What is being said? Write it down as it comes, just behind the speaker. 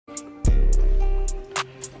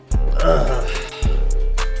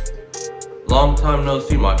Long time no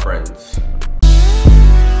see, my friends.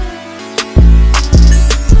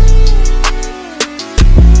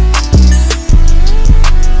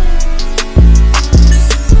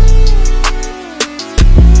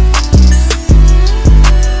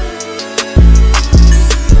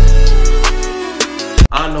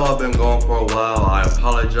 I know I've been gone for a while. I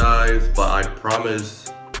apologize, but I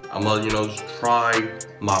promise I'm gonna, try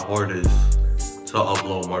my hardest to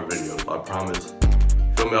upload more videos. I promise.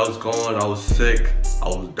 Feel me? I was gone. I was sick. I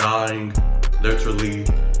was dying, literally.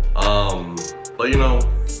 But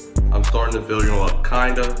I'm starting to feel,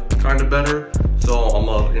 kinda better. So I'm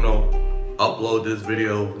gonna, upload this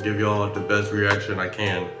video, give y'all the best reaction I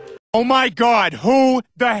can. Oh my God! Who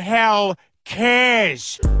the hell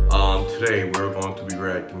cares? Today we're going to be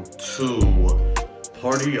reacting to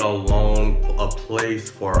Pardyalone, A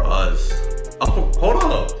Place for Us. Hold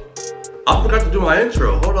up. I forgot to do my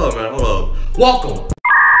intro. Hold up, man. Hold up. Welcome.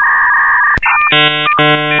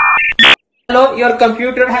 Hello, your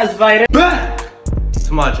computer has virus. Back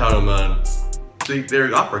to my channel, man. See,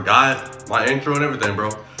 I forgot my intro and everything, bro.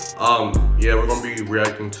 Yeah, we're gonna be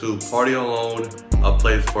reacting to Pardyalone, A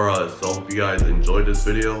Place for Us. So hope you guys enjoyed this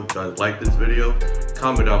video. If you guys like this video,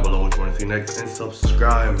 comment down below what you want to see next and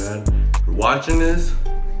subscribe, man. If you're watching this,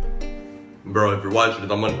 bro, if you're watching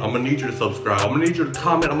this, I'm gonna need you to subscribe. I'm gonna need you to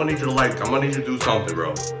comment. I'm gonna need you to like. I'm gonna need you to do something,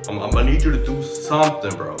 bro. I'm gonna need you to do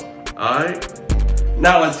something, bro. Alright?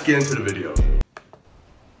 Now let's get into the video.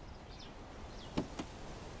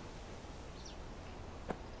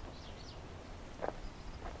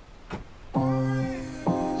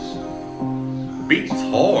 Beats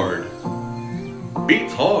hard.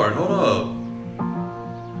 Beats hard. Hold up.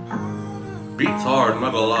 Beats hard. I'm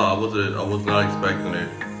not gonna lie. I was not expecting it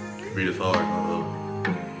to be this hard. Hold up.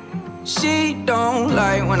 She don't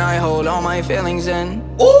like when I hold all my feelings in.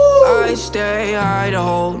 Ooh. I stay high to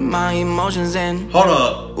hold my emotions in. Hold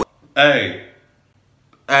up. Hey,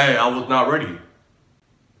 I was not ready.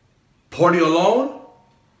 Pardyalone,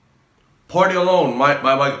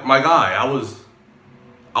 my guy. I was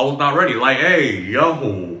not ready. Like, hey,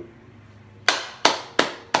 yo.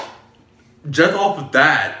 Just off of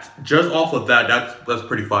that, that's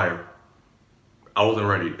pretty fire. I wasn't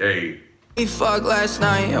ready. Hey. We fucked last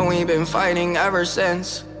night and we've been fighting ever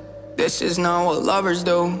since. This is not what lovers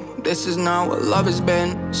do. This is not what love has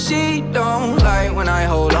been. She don't like when I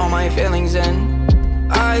hold all my feelings in.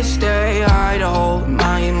 I stay high to hold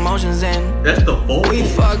my emotions in. That's the vocal. We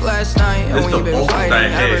fucked last night and we've been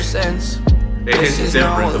fighting ever since. This is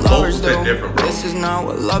not what lovers do. This is not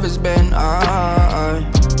what love has been.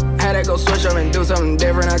 Had to go switch up and do something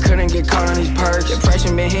different. I couldn't get caught on these perks.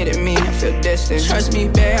 Depression been hitting me, I feel distant. Trust me,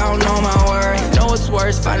 babe, I don't know my worth. You know what's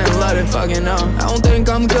worse, finding love and fucking up. I don't think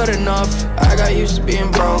I'm good enough. I got used to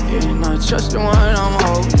being broken. I trust the one I'm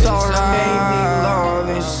hoping. It's alright. Maybe love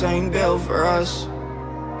is ain't built for us.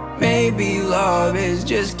 Maybe love is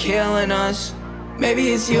just killing us.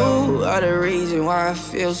 Maybe it's you are the reason why I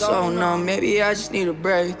feel so numb. Maybe I just need a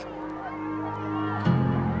break.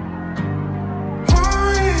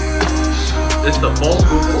 It's the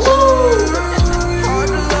vocal.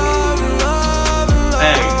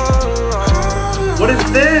 Hey, what is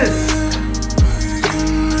this?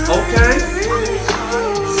 Okay.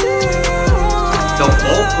 The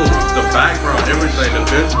vocals, the background, everything, the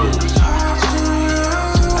visuals.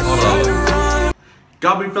 Hold up.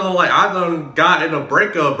 Got me feeling like I done got in a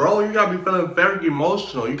breakup, bro. You got me feeling very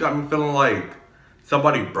emotional. You got me feeling like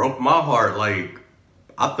somebody broke my heart. Like,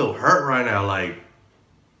 I feel hurt right now. Like,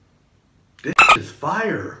 this is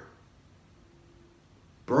fire.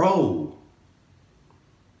 Bro.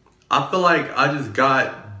 I feel like I just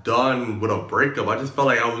got done with a breakup. I just felt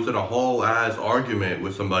like I was in a whole ass argument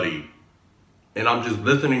with somebody. And I'm just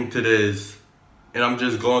listening to this. And I'm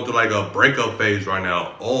just going through like a breakup phase right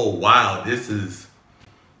now. Oh, wow.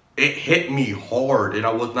 It hit me hard. And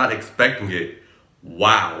I was not expecting it.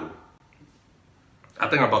 Wow. I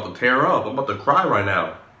think I'm about to tear up. I'm about to cry right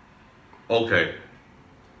now. Okay.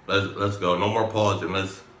 Let's go. No more pausing.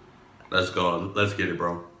 Let's go. Let's get it,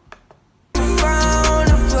 bro. Found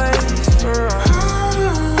a place for us.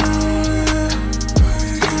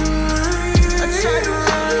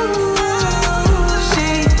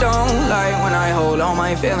 She don't like when I hold all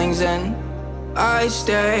my feelings in. I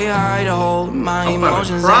stay high to hold my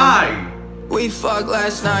emotions in. We fucked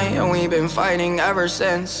last night and we've been fighting ever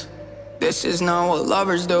since. This is not what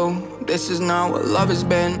lovers do. This is not what love has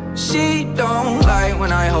been. She don't like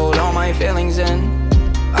when I hold all my feelings in.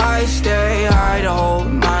 I stay high to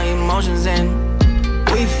hold my emotions in.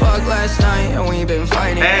 We fucked last night and we've been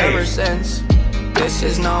fighting ever since. This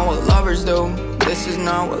is not what lovers do. This is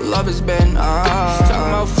not what love has been. She's talking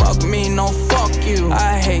about fuck me, no fuck you.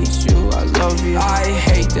 I hate you, I love you. I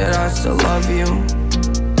hate that I still love you.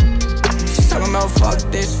 She's talking about fuck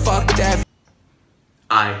this, fuck that.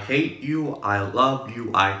 I hate you, I love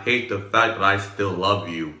you, I hate the fact that I still love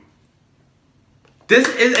you. This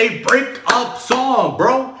is a breakup song,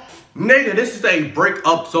 bro. Nigga, this is a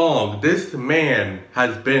breakup song. This man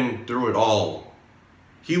has been through it all.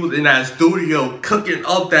 He was in that studio cooking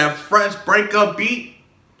up that fresh breakup beat.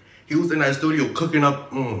 He was in that studio cooking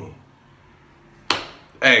up.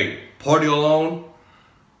 Hey, Pardyalone.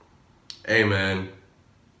 Hey, man.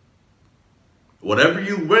 Whatever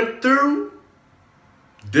you went through,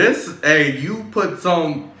 you put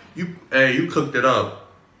some, you cooked it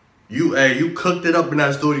up. You cooked it up in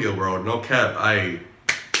that studio, bro. No cap. I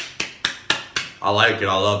like it.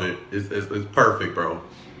 I love it. It's perfect, bro.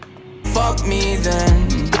 Fuck me then.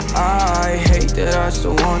 I hate that I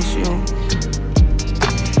still want you.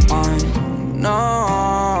 I know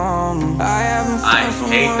I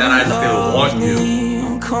hate that I still want you.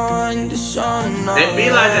 It be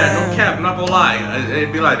like that. No cap. I'm not gonna lie.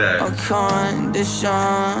 It be like that.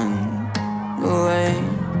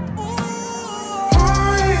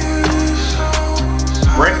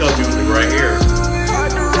 Breakup music right here.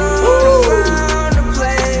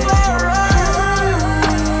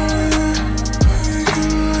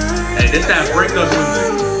 Hey, this that breakup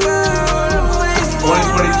music.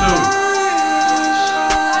 2022.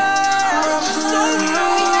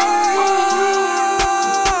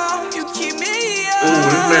 Ooh,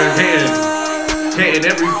 this man hitting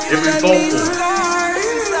every vocal.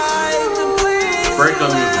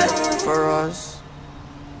 Breakup music. For us.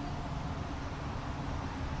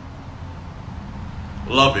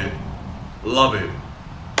 Love it. Love it.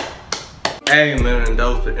 Hey man, that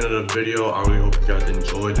was the end of the video. I really hope you guys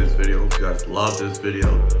enjoyed this video. Hope you guys love this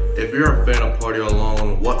video. If you're a fan of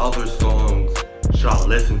Pardyalone, what other songs should I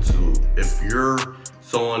listen to? If you're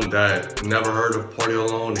someone that never heard of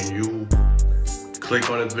Pardyalone and you click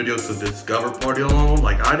on this video to discover Pardyalone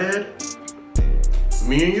like I did,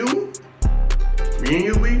 me and you,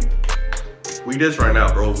 we this right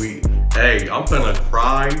now, bro. Hey, I'm finna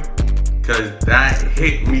cry because that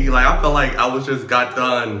hit me. Like, I felt like I was just got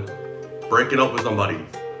done breaking up with somebody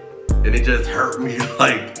and it just hurt me.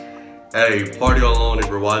 Like, hey, Pardyalone, if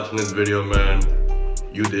you're watching this video, man,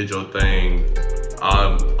 you did your thing.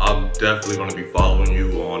 I'm definitely gonna be following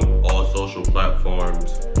you on all social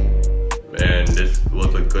platforms. Man, this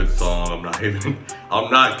was a good song. I'm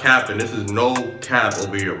not capping. This is no cap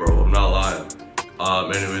over here, bro. I'm not lying.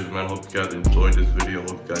 Anyways, man, hope you guys enjoyed this video.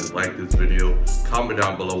 Hope you guys liked this video. Comment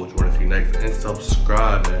down below what you want to see next and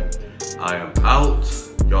subscribe, man. I am out.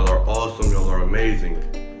 Y'all are awesome. Y'all are amazing.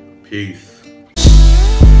 Peace.